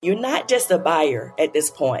You're not just a buyer at this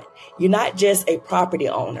point. You're not just a property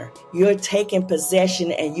owner. You're taking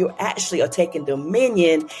possession and you actually are taking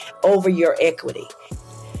dominion over your equity.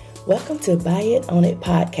 Welcome to Buy It, Own It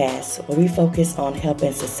podcast, where we focus on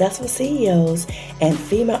helping successful CEOs and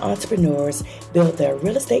female entrepreneurs build their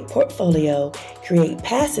real estate portfolio, create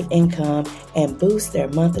passive income, and boost their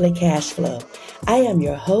monthly cash flow. I am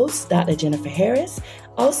your host, Dr. Jennifer Harris,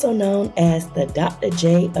 also known as the Dr.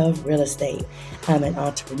 J of Real Estate. I'm an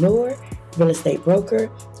entrepreneur, real estate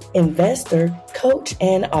broker, investor, coach,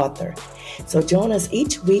 and author. So join us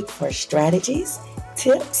each week for strategies,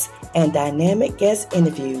 tips, and dynamic guest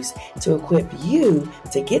interviews to equip you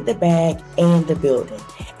to get the bag and the building.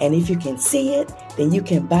 And if you can see it, then you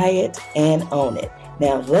can buy it and own it.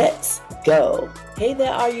 Now let's go. Hey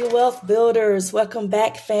there, are you wealth builders? Welcome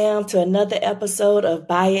back, fam, to another episode of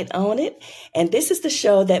Buy It, Own It. And this is the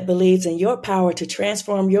show that believes in your power to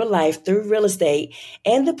transform your life through real estate,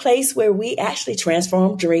 and the place where we actually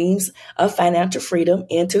transform dreams of financial freedom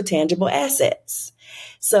into tangible assets.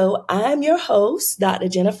 So I'm your host, Dr.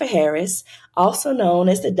 Jennifer Harris, also known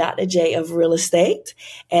as the Dr. J of Real Estate,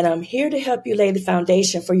 and I'm here to help you lay the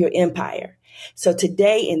foundation for your empire. So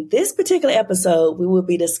today, in this particular episode, we will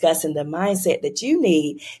be discussing the mindset that you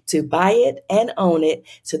need to buy it and own it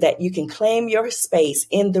so that you can claim your space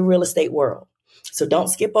in the real estate world. So don't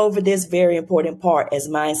skip over this very important part, as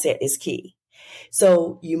mindset is key.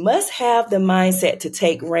 So you must have the mindset to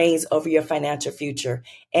take reins over your financial future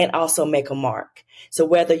and also make a mark. So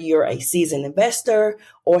whether you're a seasoned investor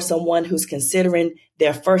or someone who's considering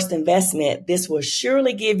their first investment, this will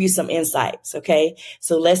surely give you some insights. Okay,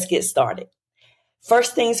 so let's get started.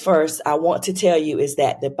 First things first, I want to tell you is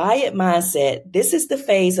that the buy it mindset, this is the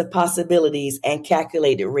phase of possibilities and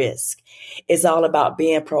calculated risk. It's all about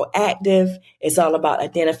being proactive. It's all about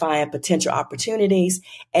identifying potential opportunities.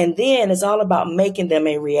 And then it's all about making them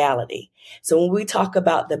a reality. So when we talk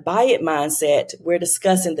about the buy it mindset, we're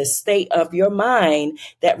discussing the state of your mind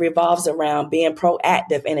that revolves around being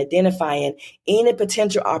proactive and identifying any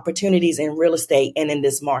potential opportunities in real estate and in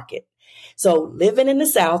this market. So living in the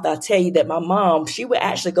South, I'll tell you that my mom, she would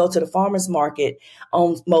actually go to the farmer's market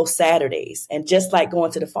on most Saturdays. And just like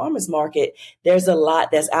going to the farmer's market, there's a lot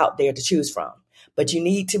that's out there to choose from. But you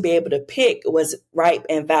need to be able to pick what's ripe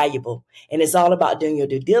and valuable. And it's all about doing your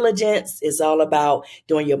due diligence. It's all about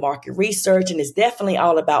doing your market research. And it's definitely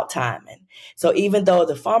all about timing. So even though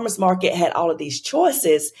the farmer's market had all of these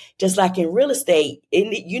choices, just like in real estate,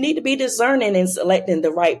 you need to be discerning and selecting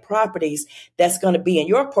the right properties that's going to be in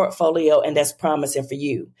your portfolio and that's promising for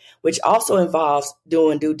you, which also involves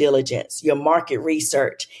doing due diligence, your market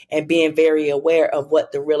research, and being very aware of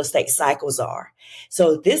what the real estate cycles are.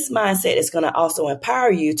 So this mindset is going to also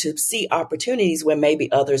empower you to see opportunities where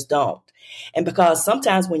maybe others don't. And because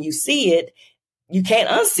sometimes when you see it, you can't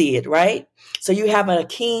unsee it, right? So you have a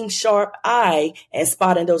keen, sharp eye and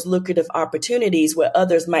spotting those lucrative opportunities where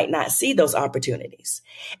others might not see those opportunities.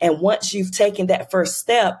 And once you've taken that first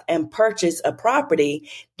step and purchased a property,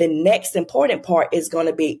 the next important part is going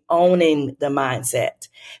to be owning the mindset.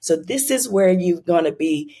 So this is where you're going to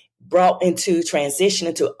be brought into transition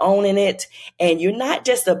into owning it. And you're not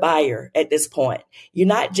just a buyer at this point. You're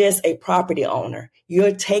not just a property owner.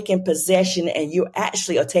 You're taking possession and you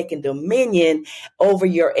actually are taking dominion over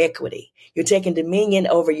your equity. You're taking dominion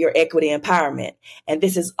over your equity empowerment. And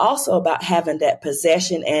this is also about having that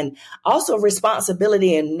possession and also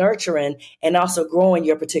responsibility and nurturing and also growing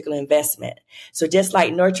your particular investment. So just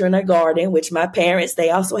like nurturing a garden, which my parents,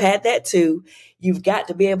 they also had that too. You've got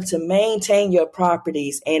to be able to maintain your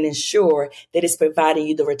properties and ensure that it's providing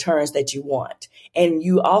you the returns that you want. And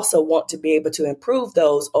you also want to be able to improve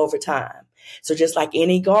those over time. So just like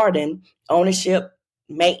any garden, ownership,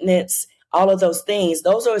 maintenance, all of those things,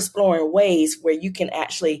 those are exploring ways where you can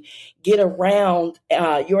actually get around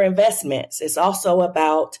your investments. It's also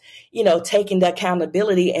about, taking the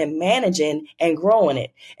accountability and managing and growing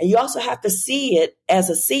it. And you also have to see it as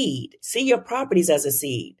a seed, see your properties as a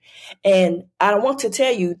seed. And I want to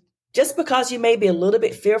tell you, just because you may be a little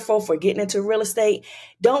bit fearful for getting into real estate,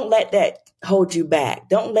 don't let that hold you back.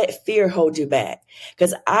 Don't let fear hold you back,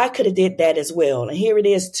 because I could have did that as well. And here it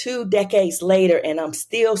is 2 decades later, and I'm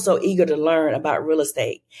still so eager to learn about real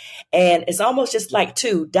estate. And it's almost just like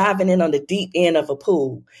diving in on the deep end of a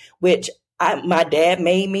pool, which my dad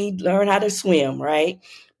made me learn how to swim, right?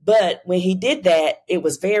 But when he did that, it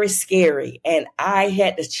was very scary. And I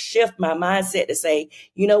had to shift my mindset to say,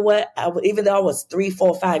 you know what? Even though I was 3,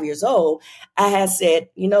 4, 5 years old, I had said,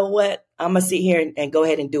 you know what? I'm going to sit here and go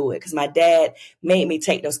ahead and do it, because my dad made me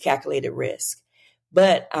take those calculated risks.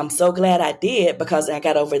 But I'm so glad I did, because I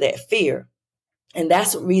got over that fear. And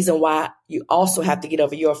that's the reason why you also have to get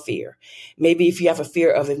over your fear. Maybe if you have a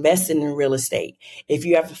fear of investing in real estate, if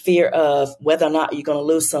you have a fear of whether or not you're going to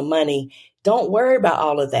lose some money, don't worry about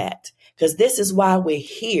all of that. Because this is why we're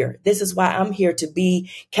here. This is why I'm here, to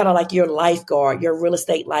be kind of like your lifeguard, your real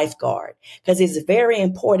estate lifeguard. Because it's very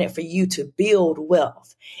important for you to build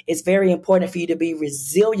wealth. It's very important for you to be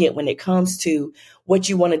resilient when it comes to what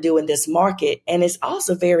you want to do in this market. And it's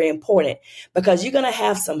also very important because you're going to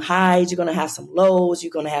have some highs, you're going to have some lows,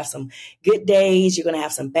 you're going to have some good days, you're going to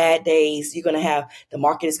have some bad days. You're going to have, the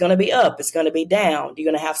market is going to be up, it's going to be down.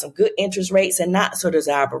 You're going to have some good interest rates and not so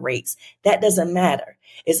desirable rates. That doesn't matter.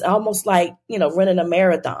 It's almost like, running a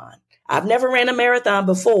marathon. I've never ran a marathon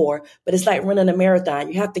before, but it's like running a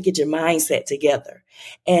marathon. You have to get your mindset together.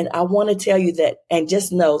 And I want to tell you that, and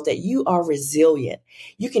just know that you are resilient.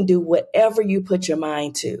 You can do whatever you put your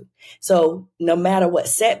mind to. So no matter what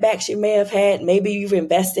setbacks you may have had, maybe you've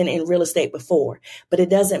invested in real estate before, but it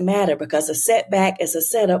doesn't matter, because a setback is a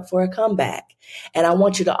setup for a comeback. And I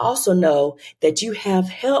want you to also know that you have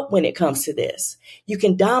help when it comes to this. You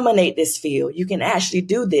can dominate this field. You can actually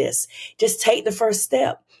do this. Just take the first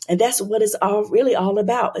step. And that's what it's really all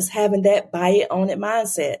about, is having that buy it, own it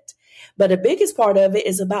mindset. But the biggest part of it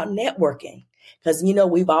is about networking, because,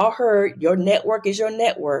 we've all heard your network is your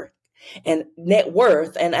net worth and net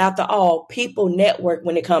worth. And after all, people network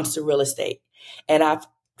when it comes to real estate. And I've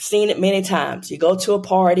seen it many times. You go to a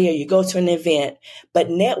party or you go to an event, but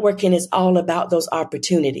networking is all about those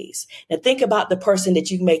opportunities. Now think about the person that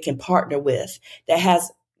you can partner with that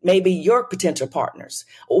has maybe your potential partners,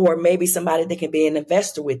 or maybe somebody that can be an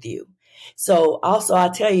investor with you. So also I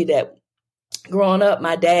tell you that growing up,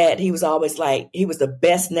 my dad, he was always he was the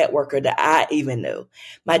best networker that I even knew.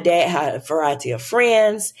 My dad had a variety of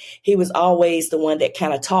friends. He was always the one that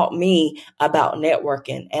kind of taught me about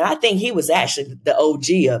networking. And I think he was actually the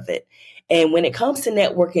OG of it. And when it comes to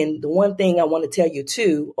networking, the one thing I want to tell you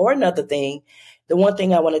too, or another thing, the one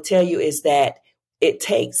thing I want to tell you is that it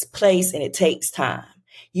takes place and it takes time.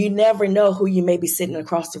 You never know who you may be sitting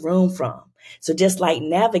across the room from. So just like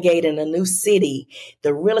navigating a new city,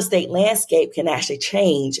 the real estate landscape can actually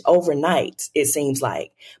change overnight, it seems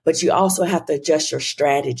like. But you also have to adjust your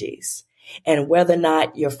strategies. And whether or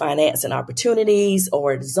not you're financing opportunities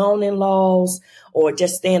or zoning laws or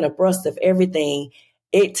just staying abreast of everything,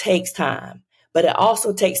 it takes time. But it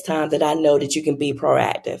also takes time that I know that you can be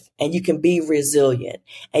proactive and you can be resilient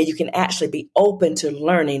and you can actually be open to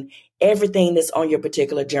learning everything that's on your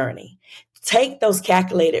particular journey. Take those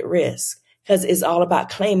calculated risks, because it's all about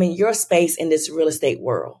claiming your space in this real estate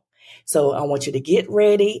world. So I want you to get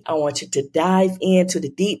ready. I want you to dive into the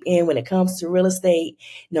deep end when it comes to real estate,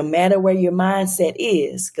 no matter where your mindset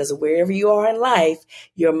is, because wherever you are in life,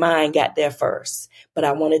 your mind got there first. But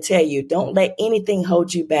I want to tell you, don't let anything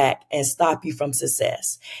hold you back and stop you from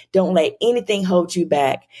success. Don't let anything hold you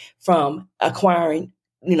back from acquiring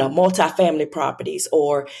multifamily properties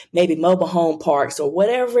or maybe mobile home parks or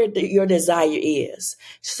whatever your desire is.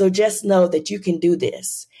 So just know that you can do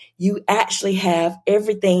this. You actually have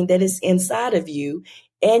everything that is inside of you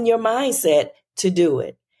and your mindset to do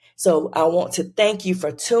it. So I want to thank you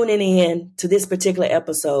for tuning in to this particular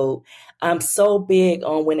episode. I'm so big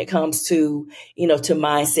on when it comes to, to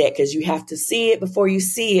mindset, because you have to see it before you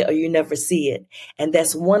see it or you never see it. And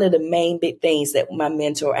that's one of the main big things that my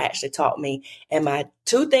mentor actually taught me. And my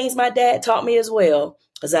two things my dad taught me as well,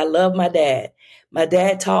 because I love my dad. My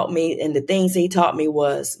dad taught me, and the things he taught me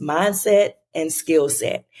was mindset and skill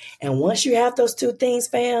set. And once you have those two things,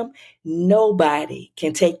 fam, nobody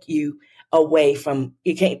can take you away from,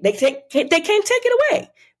 they can't take it away.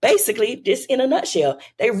 Basically, just in a nutshell,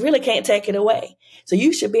 they really can't take it away. So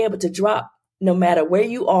you should be able to drop, no matter where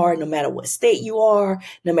you are, no matter what state you are,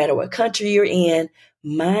 no matter what country you're in,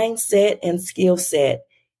 mindset and skill set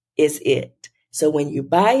is it. So when you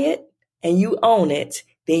buy it and you own it,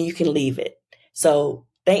 then you can leave it. So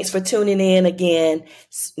thanks for tuning in again.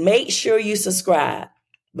 Make sure you subscribe,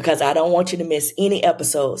 because I don't want you to miss any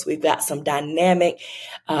episodes. We've got some dynamic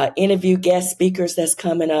interview guest speakers that's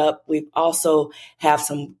coming up. We also have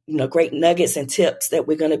some great nuggets and tips that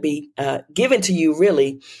we're going to be giving to you,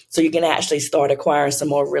 really, so you can actually start acquiring some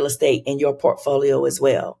more real estate in your portfolio as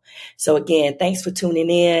well. So again, thanks for tuning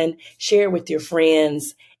in. Share with your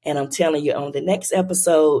friends. And I'm telling you, on the next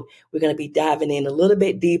episode, we're going to be diving in a little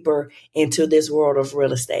bit deeper into this world of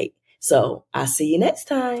real estate. So I'll see you next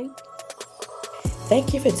time.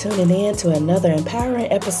 Thank you for tuning in to another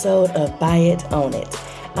empowering episode of Buy It, Own It.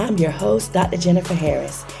 I'm your host, Dr. Jennifer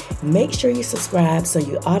Harris. Make sure you subscribe so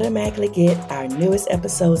you automatically get our newest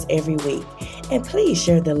episodes every week. And please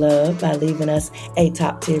share the love by leaving us a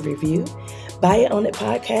top tier review. Buy It Own It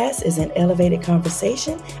podcast is an elevated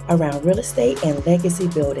conversation around real estate and legacy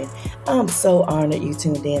building. I'm so honored you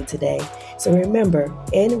tuned in today. So remember,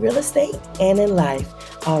 in real estate and in life,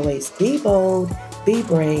 always be bold, be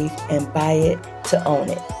brave, and buy it to own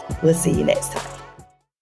it. We'll see you next time.